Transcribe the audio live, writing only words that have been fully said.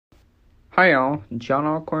Hi y'all, John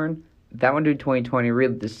Alcorn, That One Dude 2020,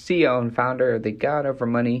 really the CEO and founder of the God Over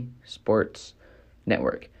Money Sports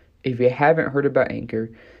Network. If you haven't heard about Anchor,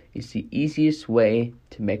 it's the easiest way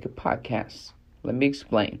to make a podcast. Let me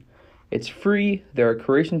explain. It's free. There are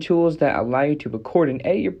creation tools that allow you to record and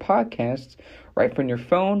edit your podcasts right from your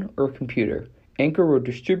phone or computer. Anchor will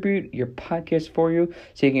distribute your podcast for you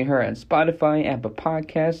so you can hear it on Spotify, Apple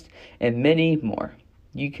Podcasts, and many more.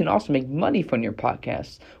 You can also make money from your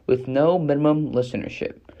podcast with no minimum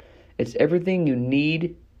listenership. It's everything you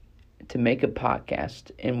need to make a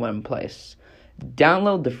podcast in one place.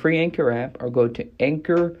 Download the free Anchor app or go to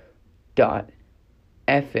anchor.fm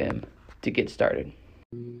to get started.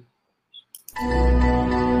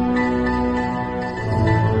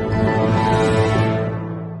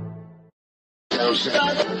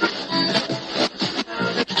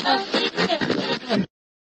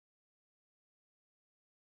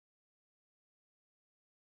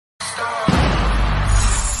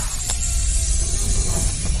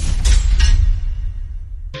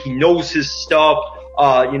 He knows his stuff.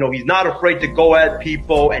 He's not afraid to go at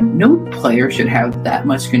people. And no player should have that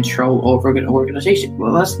much control over an organization.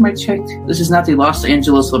 Well, last time I checked, this is not the Los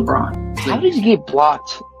Angeles LeBron. How did you get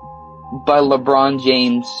blocked by LeBron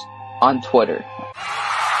James on Twitter?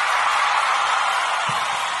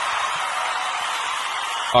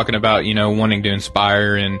 Talking about, wanting to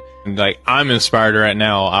inspire and like, I'm inspired right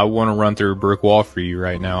now. I want to run through a brick wall for you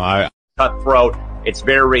right now. Cutthroat. It's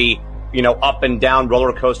very, up and down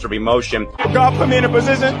roller coaster of emotion. God put me in a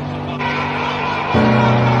position.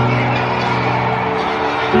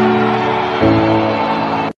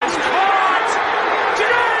 It's caught.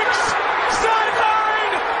 Diggs,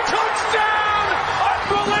 sideline, touchdown,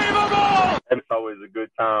 unbelievable. It's always a good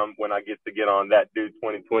time when I get to get on That Dude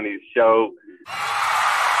 2020's show.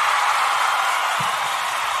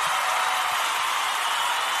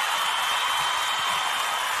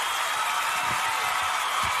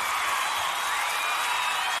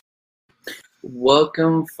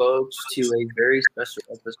 Welcome, folks, to a very special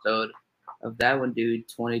episode of That One Dude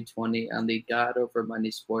 2020 on the God Over Money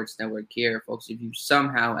Sports Network here. Folks, if you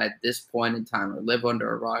somehow at this point in time or live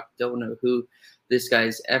under a rock, don't know who this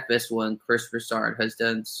guy's FS1, Chris Brousard, has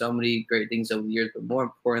done so many great things over the years, but more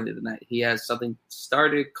importantly than that, he has something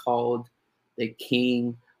started called the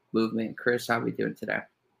King Movement. Chris, how are we doing today?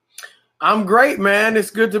 I'm great, man.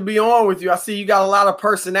 It's good to be on with you. I see you got a lot of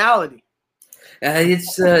personality.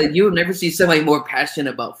 You'll never see somebody more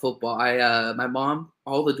passionate about football. My mom,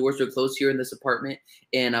 all the doors were closed here in this apartment,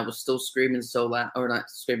 and I was still screaming so loud, or not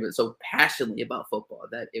screaming, but so passionately about football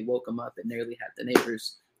that it woke them up and nearly had the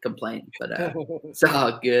neighbors complain. But it's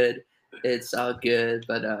all good. It's all good.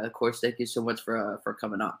 But of course, thank you so much for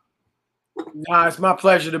coming on. Nah, it's my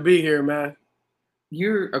pleasure to be here, man.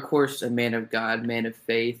 You're, of course, a man of God, man of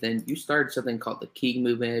faith, and you started something called the King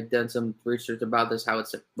Movement. I've done some research about this, how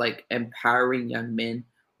it's like empowering young men.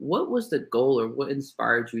 What was the goal, or what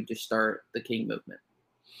inspired you to start the King Movement?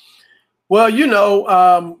 Well,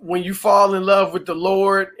 when you fall in love with the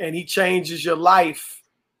Lord and he changes your life,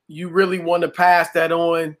 you really want to pass that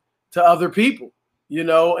on to other people,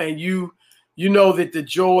 and you know that the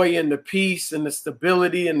joy and the peace and the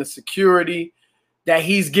stability and the security that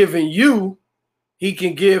he's given you, he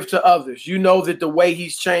can give to others. You know that the way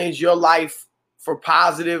he's changed your life for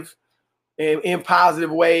positive and in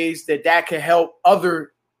positive ways, that can help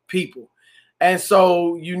other people. And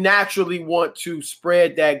so you naturally want to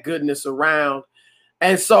spread that goodness around.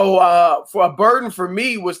 And so for a burden for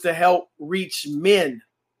me was to help reach men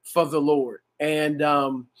for the Lord. And,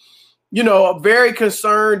 very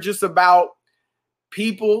concerned just about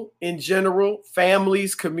people in general,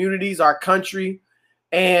 families, communities, our country.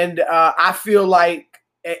 And I feel like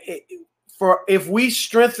if we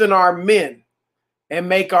strengthen our men and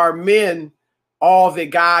make our men all that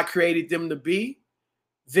God created them to be,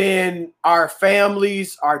 then our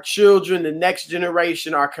families, our children, the next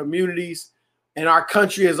generation, our communities, and our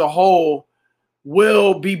country as a whole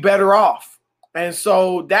will be better off. And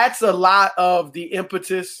so that's a lot of the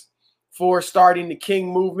impetus for starting the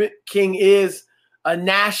King Movement. King is a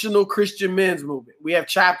national Christian men's movement. We have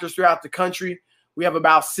chapters throughout the country. We have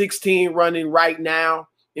about 16 running right now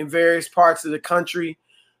in various parts of the country.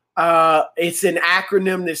 It's an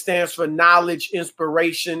acronym that stands for Knowledge,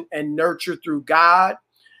 Inspiration, and Nurture through God.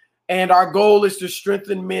 And our goal is to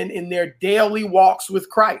strengthen men in their daily walks with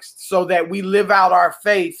Christ so that we live out our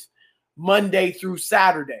faith Monday through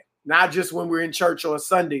Saturday, not just when we're in church on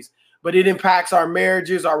Sundays, but it impacts our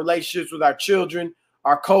marriages, our relationships with our children,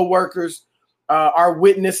 our co-workers, our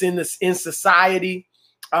witness in society,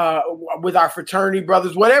 with our fraternity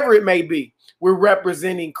brothers, whatever it may be. We're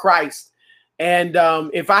representing Christ. And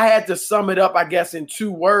if I had to sum it up, I guess in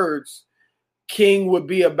 2 words, King would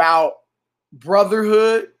be about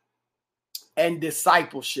brotherhood and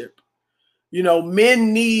discipleship. You know,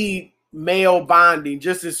 men need male bonding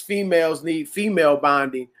just as females need female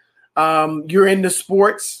bonding. You're into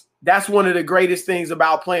sports. That's one of the greatest things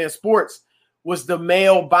about playing sports was the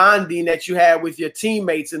male bonding that you had with your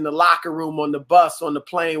teammates in the locker room, on the bus, on the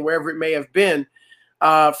plane, wherever it may have been.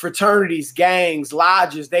 Fraternities, gangs,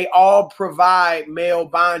 lodges, they all provide male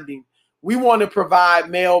bonding. We want to provide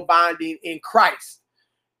male bonding in Christ,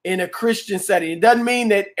 in a Christian setting. It doesn't mean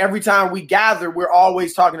that every time we gather, we're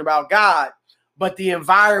always talking about God, but the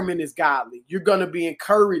environment is godly. You're going to be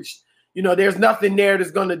encouraged. You know, there's nothing there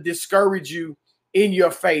that's going to discourage you in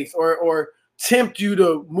your faith or tempt you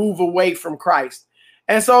to move away from Christ.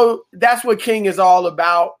 And so that's what King is all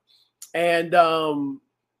about. And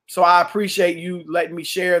so I appreciate you letting me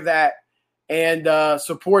share that and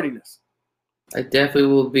supporting us. I definitely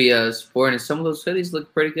will be supporting. Some of those hoodies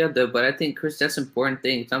look pretty good, though. But I think, Chris, that's an important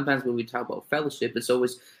thing. Sometimes when we talk about fellowship, it's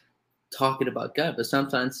always talking about God. But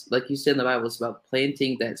sometimes, like you said in the Bible, it's about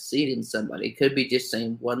planting that seed in somebody. It could be just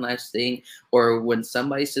saying one last thing. Or when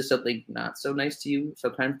somebody says something not so nice to you,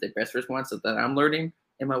 sometimes the best response that I'm learning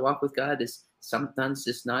in my walk with God is sometimes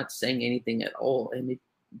just not saying anything at all. And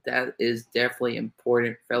that is definitely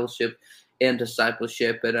important, fellowship and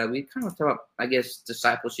discipleship. But we kind of talk about, I guess,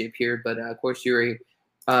 discipleship here. But of course, you're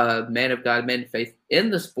a man of God, man of faith in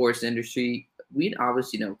the sports industry. We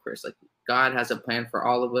obviously know, Chris, like God has a plan for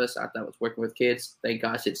all of us. I thought I was working with kids. Thank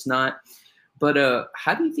gosh it's not. But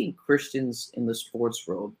how do you think Christians in the sports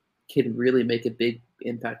world can really make a big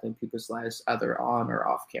impact on people's lives, either on or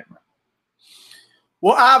off camera?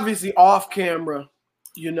 Well, obviously off camera,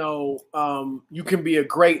 you know, you can be a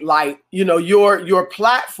great light. You know, your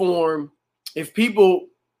platform, if people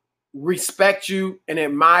respect you and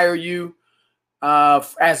admire you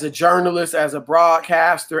as a journalist, as a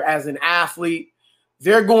broadcaster, as an athlete,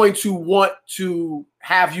 they're going to want to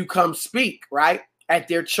have you come speak, right? At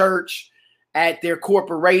their church, at their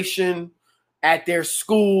corporation, at their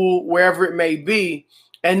school, wherever it may be.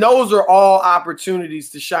 And those are all opportunities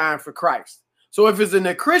to shine for Christ. So if it's in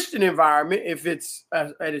a Christian environment, if it's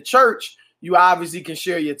at a church, you obviously can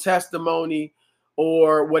share your testimony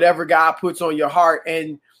or whatever God puts on your heart.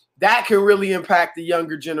 And that can really impact the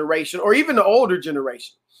younger generation or even the older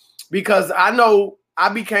generation. Because I know I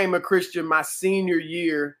became a Christian my senior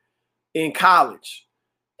year in college.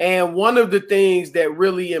 And one of the things that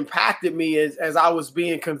really impacted me is as I was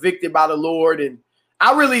being convicted by the Lord, and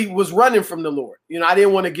I really was running from the Lord. You know, I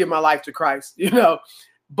didn't want to give my life to Christ, you know,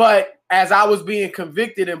 but as I was being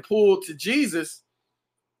convicted and pulled to Jesus,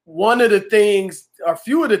 one of the things, a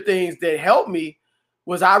few of the things that helped me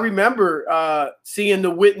was I remember seeing the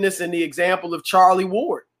witness and the example of Charlie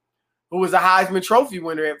Ward, who was a Heisman Trophy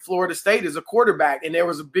winner at Florida State as a quarterback. And there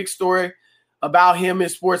was a big story about him in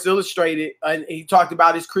Sports Illustrated, and he talked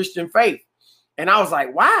about his Christian faith. And I was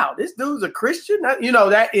like, wow, this dude's a Christian? You know,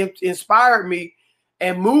 that inspired me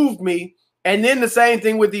and moved me. And then the same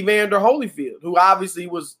thing with Evander Holyfield, who obviously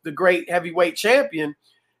was the great heavyweight champion,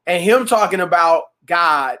 and him talking about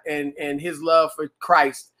God and his love for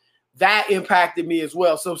Christ, that impacted me as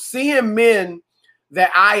well. So seeing men that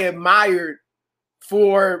I admired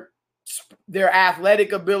for their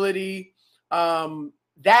athletic ability,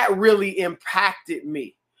 that really impacted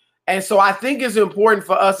me. And so I think it's important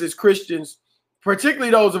for us as Christians,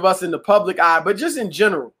 particularly those of us in the public eye, but just in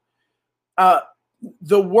general,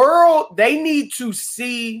 the world, they need to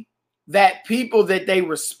see that people that they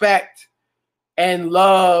respect and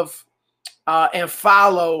love and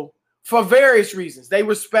follow for various reasons. They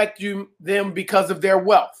respect them because of their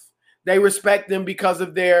wealth. They respect them because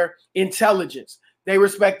of their intelligence. They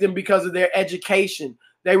respect them because of their education.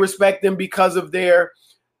 They respect them because of their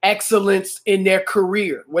excellence in their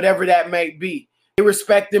career, whatever that may be. They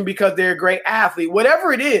respect them because they're a great athlete.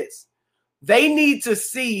 Whatever it is, they need to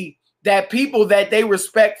see that people that they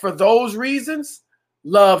respect for those reasons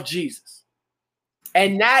love Jesus.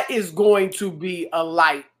 And that is going to be a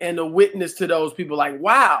light and a witness to those people. Like,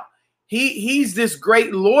 wow, he's this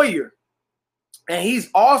great lawyer and he's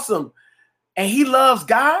awesome and he loves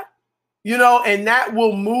God, you know, and that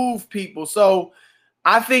will move people. So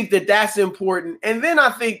I think that that's important. And then I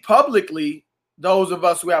think publicly, those of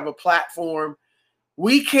us who have a platform,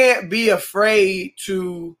 we can't be afraid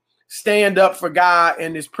to stand up for God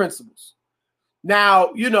and his principles.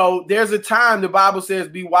 Now, you know, there's a time the Bible says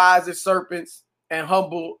be wise as serpents and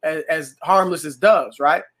humble as harmless as doves,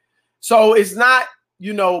 right? So it's not,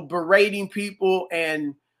 you know, berating people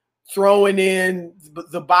and throwing in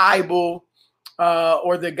the Bible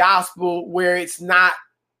or the gospel where it's not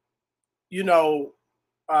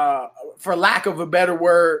for lack of a better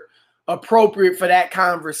word, appropriate for that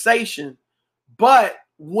conversation. But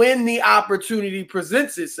when the opportunity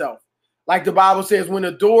presents itself, like the Bible says, when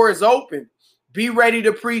the door is open, be ready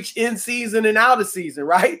to preach in season and out of season,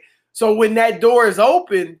 right? So when that door is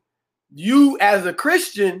open, you as a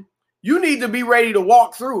Christian, you need to be ready to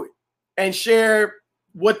walk through it and share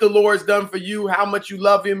what the Lord's done for you, how much you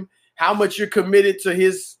love him, how much you're committed to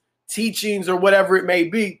his teachings or whatever it may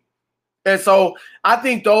be. And so I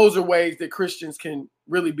think those are ways that Christians can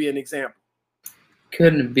really be an example.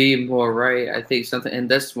 Couldn't be more right. I think something, and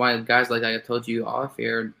that's why guys like I told you off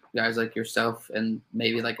here, guys like yourself and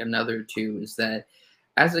maybe like another two, is that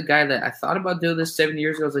as a guy that I thought about doing this 7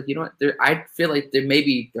 years ago, I was like, you know what, I feel like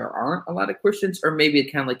there aren't a lot of Christians, or maybe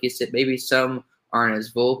kind of like you said, maybe some aren't as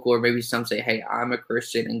vocal, or maybe some say, hey, I'm a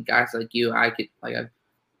Christian, and guys like you, I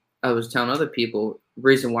was telling other people,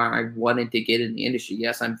 reason why I wanted to get in the industry.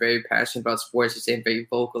 Yes, I'm very passionate about sports. He's saying very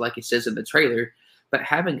vocal, like he says in the trailer. But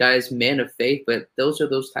having guys, men of faith, but those are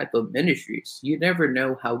those type of ministries. You never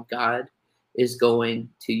know how God is going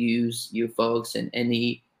to use you folks in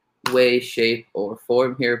any way, shape, or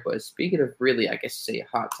form here. But speaking of really, I guess say a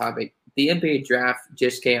hot topic, the NBA draft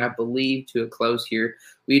just came, I believe, to a close here.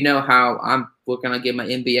 We know how we're going to get my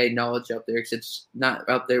NBA knowledge up there because it's not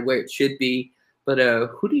out there where it should be. But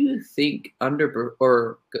who do you think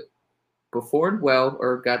performed well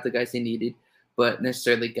or got the guys they needed, but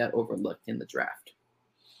necessarily got overlooked in the draft?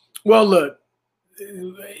 Well, look,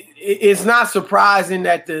 it's not surprising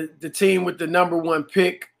that the team with the number one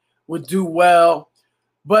pick would do well.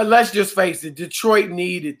 But let's just face it, Detroit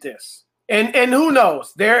needed this. And who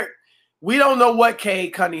knows? We don't know what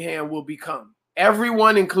Cade Cunningham will become.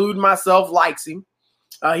 Everyone, including myself, likes him.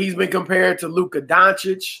 He's been compared to Luka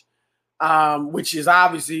Doncic, which is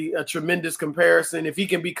obviously a tremendous comparison. If he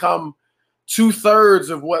can become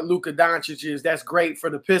 2/3 of what Luka Doncic is, that's great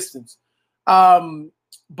for the Pistons.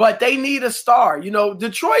 But they need a star.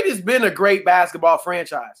 Detroit has been a great basketball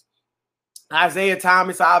franchise. Isaiah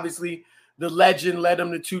Thomas, obviously, the legend, led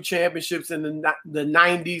them to 2 championships in the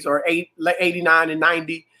 90s, or 89 and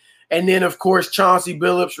 90. And then, of course, Chauncey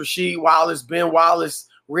Billups, Rasheed Wallace, Ben Wallace,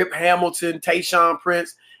 Rip Hamilton, Tayshaun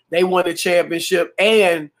Prince. They won a championship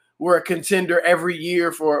and were a contender every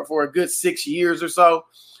year for a good 6 years or so.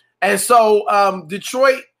 And so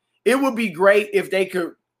Detroit, it would be great if they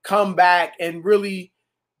could come back and really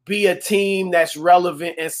be a team that's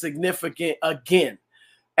relevant and significant again.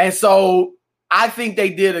 And so I think they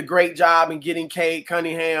did a great job in getting Cade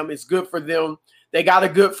Cunningham. It's good for them. They got a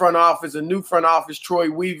good front office, a new front office. Troy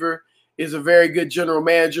Weaver is a very good general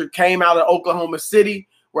manager. Came out of Oklahoma City,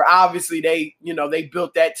 where obviously they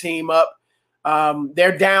built that team up.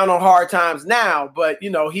 They're down on hard times now, but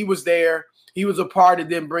he was there. He was a part of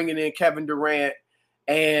them bringing in Kevin Durant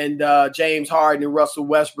and James Harden and Russell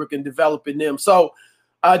Westbrook and developing them. So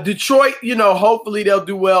Detroit, hopefully they'll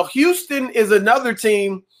do well. Houston is another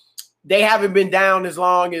team. They haven't been down as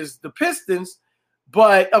long as the Pistons,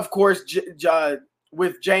 but of course,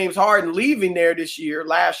 with James Harden leaving there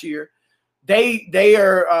last year, they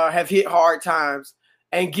have hit hard times.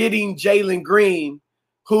 And getting Jalen Green,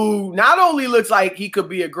 who not only looks like he could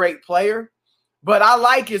be a great player, but I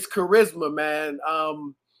like his charisma, man.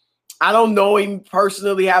 I don't know him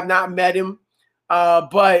personally, have not met him,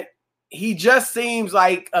 but he just seems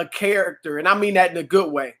like a character, and I mean that in a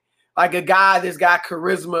good way, like a guy that's got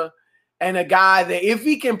charisma and a guy that if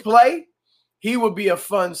he can play, he would be a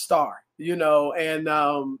fun star, and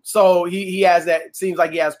so he has that, seems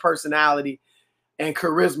like he has personality and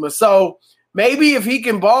charisma. So maybe if he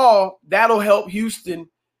can ball, that'll help Houston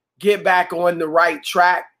get back on the right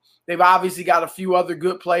track. They've obviously got a few other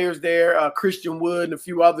good players there, Christian Wood and a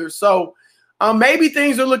few others. So maybe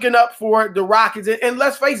things are looking up for the Rockets. And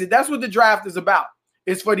let's face it, that's what the draft is about.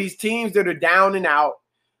 It's for these teams that are down and out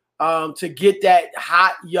to get that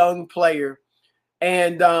hot young player.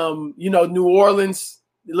 And, New Orleans,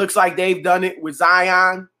 it looks like they've done it with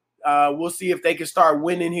Zion. We'll see if they can start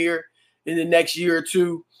winning here in the next year or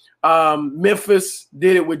two. Memphis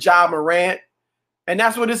did it with Ja Morant. And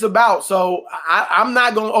that's what it's about. So I'm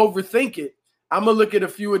not going to overthink it. I'm going to look at a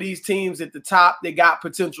few of these teams at the top that got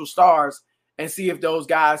potential stars and see if those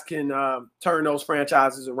guys can turn those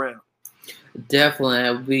franchises around.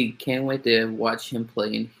 Definitely. We can't wait to watch him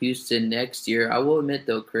play in Houston next year. I will admit,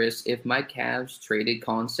 though, Chris, if my Cavs traded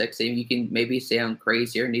Colin Sexton, you can maybe say I'm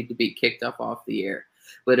crazy or need to be kicked off the air.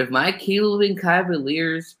 But if my Cleveland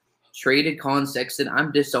Cavaliers traded Colin Sexton,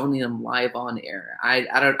 I'm disowning him live on air. I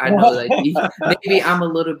know that maybe I'm a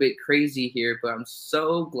little bit crazy here, but I'm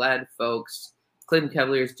so glad, folks. Cleveland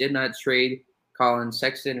Cavaliers did not trade Colin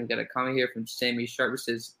Sexton. We've got a comment here from Sammy Sharp who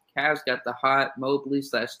says Cavs got the hot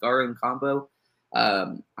Mobley/Garland combo.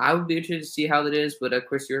 I would be interested to see how that is, but of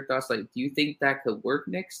course, your thoughts. Like, do you think that could work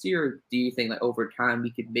next year, or do you think like over time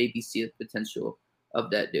we could maybe see the potential of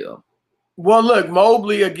that duo? Well, look,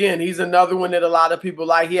 Mobley, again, he's another one that a lot of people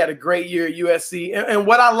like. He had a great year at USC. And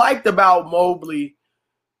what I liked about Mobley,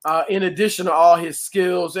 in addition to all his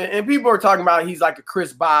skills, and people are talking about he's like a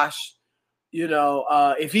Chris Bosh.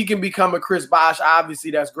 If he can become a Chris Bosh,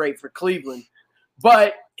 obviously that's great for Cleveland.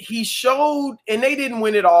 But he showed, and they didn't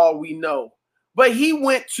win it all, we know. But he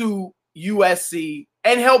went to USC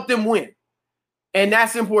and helped them win. And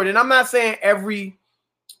that's important. And I'm not saying every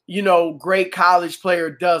great college player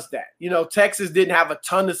does that. Texas didn't have a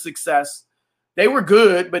ton of success. They were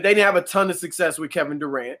good, but they didn't have a ton of success with Kevin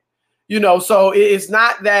Durant. So it's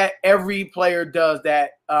not that every player does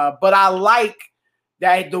that. But I like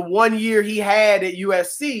that the 1 year he had at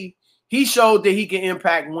USC, he showed that he can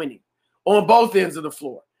impact winning on both ends of the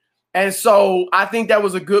floor. And so I think that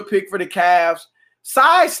was a good pick for the Cavs.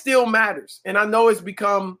 Size still matters. And I know it's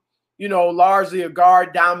become, largely a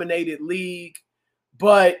guard-dominated league.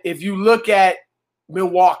 But if you look at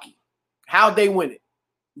Milwaukee, how'd they win it?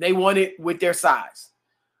 They won it with their size.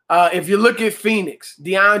 If you look at Phoenix,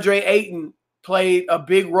 DeAndre Ayton played a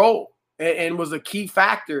big role and was a key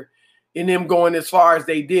factor in them going as far as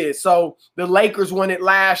they did. So the Lakers won it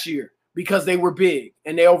last year because they were big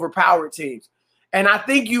and they overpowered teams. And I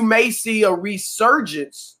think you may see a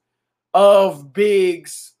resurgence of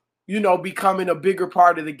bigs, becoming a bigger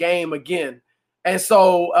part of the game again. And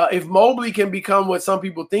so if Mobley can become what some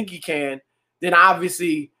people think he can, then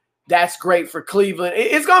obviously that's great for Cleveland.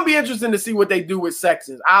 It's going to be interesting to see what they do with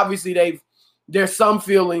Sexton. Obviously, there's some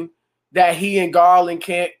feeling that he and Garland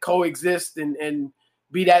can't coexist and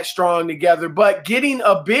be that strong together. But getting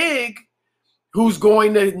a big who's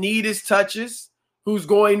going to need his touches, who's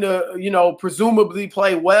going to, presumably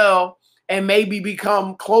play well and maybe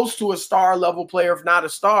become close to a star level player, if not a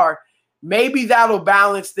star, maybe that'll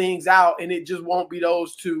balance things out and it just won't be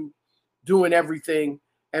those two doing everything.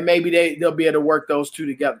 And maybe they'll be able to work those two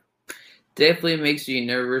together. Definitely makes you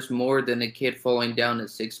nervous more than a kid falling down at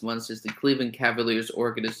 6 months is the Cleveland Cavaliers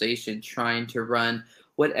organization trying to run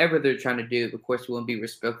whatever they're trying to do. Of course, we won't be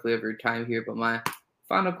respectful of your time here. But my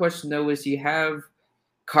final question, though, is you have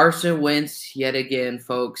Carson Wentz yet again,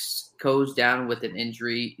 folks, goes down with an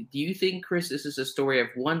injury. Do you think, Chris, this is a story of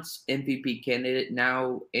once MVP candidate,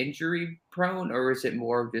 now injury prone, or is it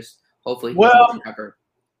more of just hopefully he can recover?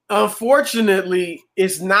 Unfortunately,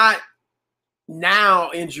 it's not now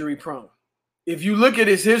injury prone. If you look at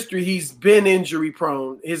his history, he's been injury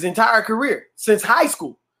prone his entire career since high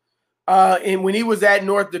school. And when he was at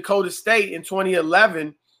North Dakota State in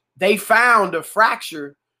 2011, they found a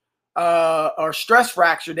fracture or stress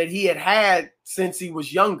fracture that he had since he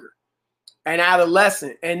was younger and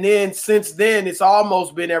adolescent. And then since then, it's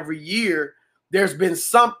almost been every year there's been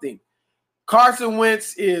something. Carson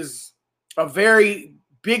Wentz is a very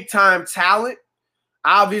big-time talent.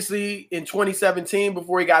 Obviously, in 2017,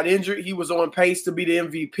 before he got injured, he was on pace to be the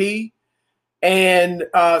MVP. And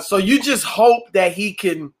so you just hope that he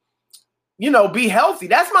can, be healthy.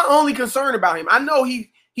 That's my only concern about him. I know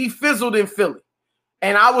he fizzled in Philly.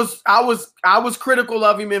 And I was critical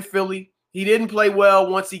of him in Philly. He didn't play well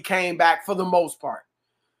once he came back for the most part.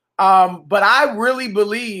 But I really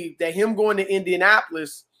believe that him going to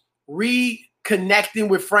Indianapolis, reconnecting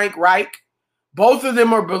with Frank Reich, both of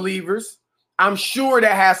them are believers. I'm sure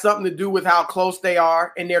that has something to do with how close they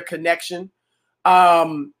are and their connection.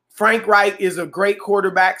 Frank Reich is a great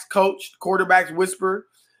quarterbacks coach, quarterbacks whisperer.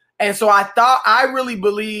 And so I really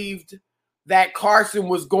believed that Carson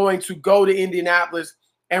was going to go to Indianapolis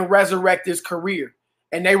and resurrect his career.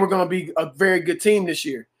 And they were going to be a very good team this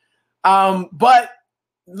year. But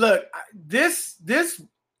look,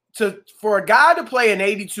 for a guy to play an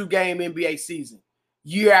 82-game NBA season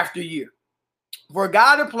year after year, for a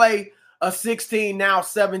guy to play a 16, now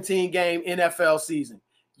 17-game NFL season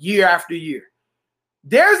year after year,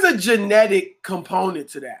 there's a genetic component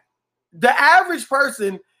to that. The average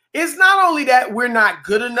person, it's not only that we're not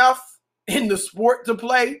good enough in the sport to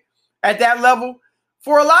play at that level.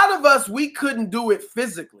 For a lot of us, we couldn't do it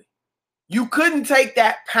physically. You couldn't take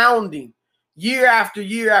that pounding year after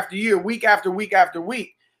year after year, week after week after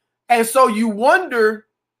week. And so you wonder,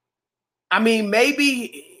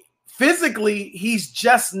 maybe physically he's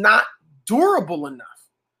just not durable enough.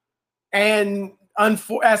 And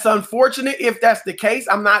that's unfortunate if that's the case.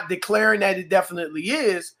 I'm not declaring that it definitely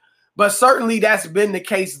is, but certainly that's been the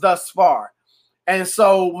case thus far. And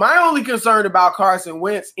so my only concern about Carson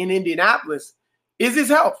Wentz in Indianapolis is his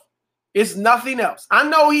health. It's nothing else. I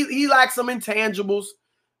know he lacks some intangibles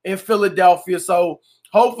in Philadelphia, so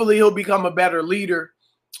hopefully he'll become a better leader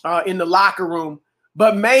in the locker room.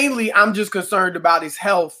 But mainly, I'm just concerned about his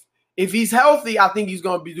health. If he's healthy, I think he's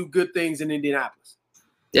going to do good things in Indianapolis.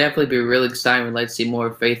 Definitely be really exciting. We'd like to see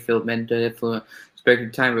more faith-filled men to influence your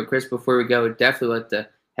time. But Chris, before we go, we'd definitely like to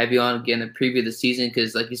have you on again and preview the season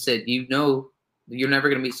because, like you said, you know you're never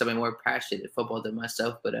going to meet somebody more passionate at football than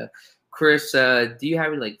myself. But Chris, do you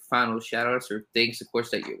have any final shout-outs or things, of course,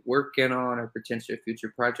 that you're working on or potential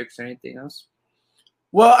future projects or anything else?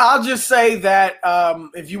 Well, I'll just say that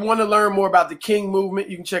if you want to learn more about the King Movement,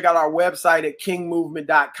 you can check out our website at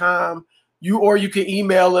kingmovement.com. You can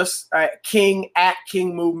email us at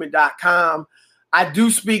king@kingmovement.com. I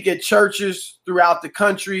do speak at churches throughout the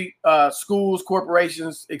country, schools,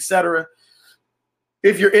 corporations, etc.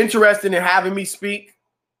 If you're interested in having me speak,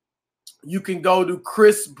 you can go to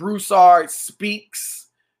Chris Brousard Speaks,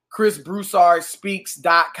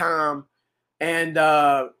 chrisbroussardspeaks.com, and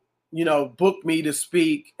book me to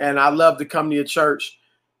speak. And I love to come to your church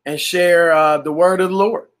and share the word of the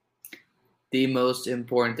Lord. The most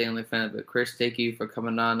important thing on the fan. But Chris, thank you for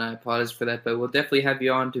coming on. I apologize for that, but we'll definitely have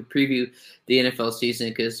you on to preview the NFL season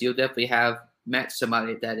because you'll definitely have met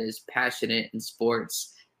somebody that is passionate in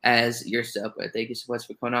sports as yourself. But thank you so much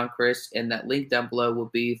for coming on, Chris. And that link down below will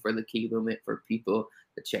be for the King Movement for people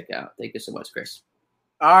to check out. Thank you so much, Chris.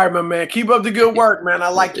 All right, my man. Keep up the good work, man. I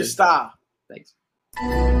like your style. Thanks.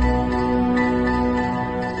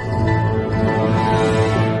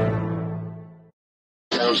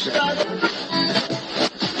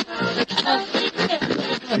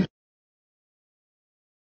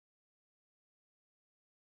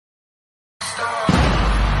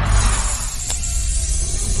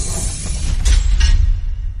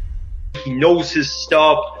 He knows his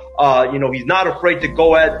stuff. He's not afraid to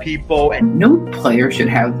go at people. And no player should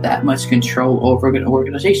have that much control over an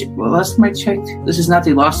organization. Well, last time I checked, this is not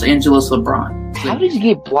the Los Angeles LeBron. How did he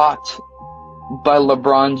get blocked by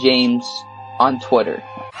LeBron James on Twitter?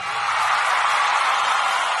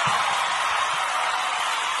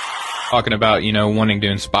 Talking about, wanting to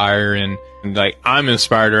inspire and I'm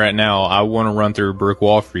inspired right now. I want to run through a brick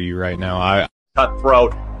wall for you right now.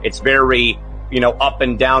 Cutthroat. It's very, up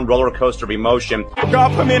and down roller coaster of emotion.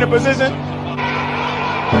 God put me in a position.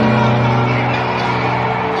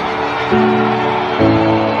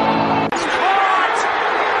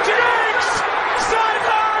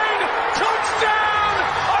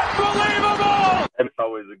 It's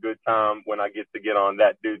always a good time when I get to get on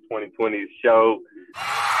that Dude 2020's show.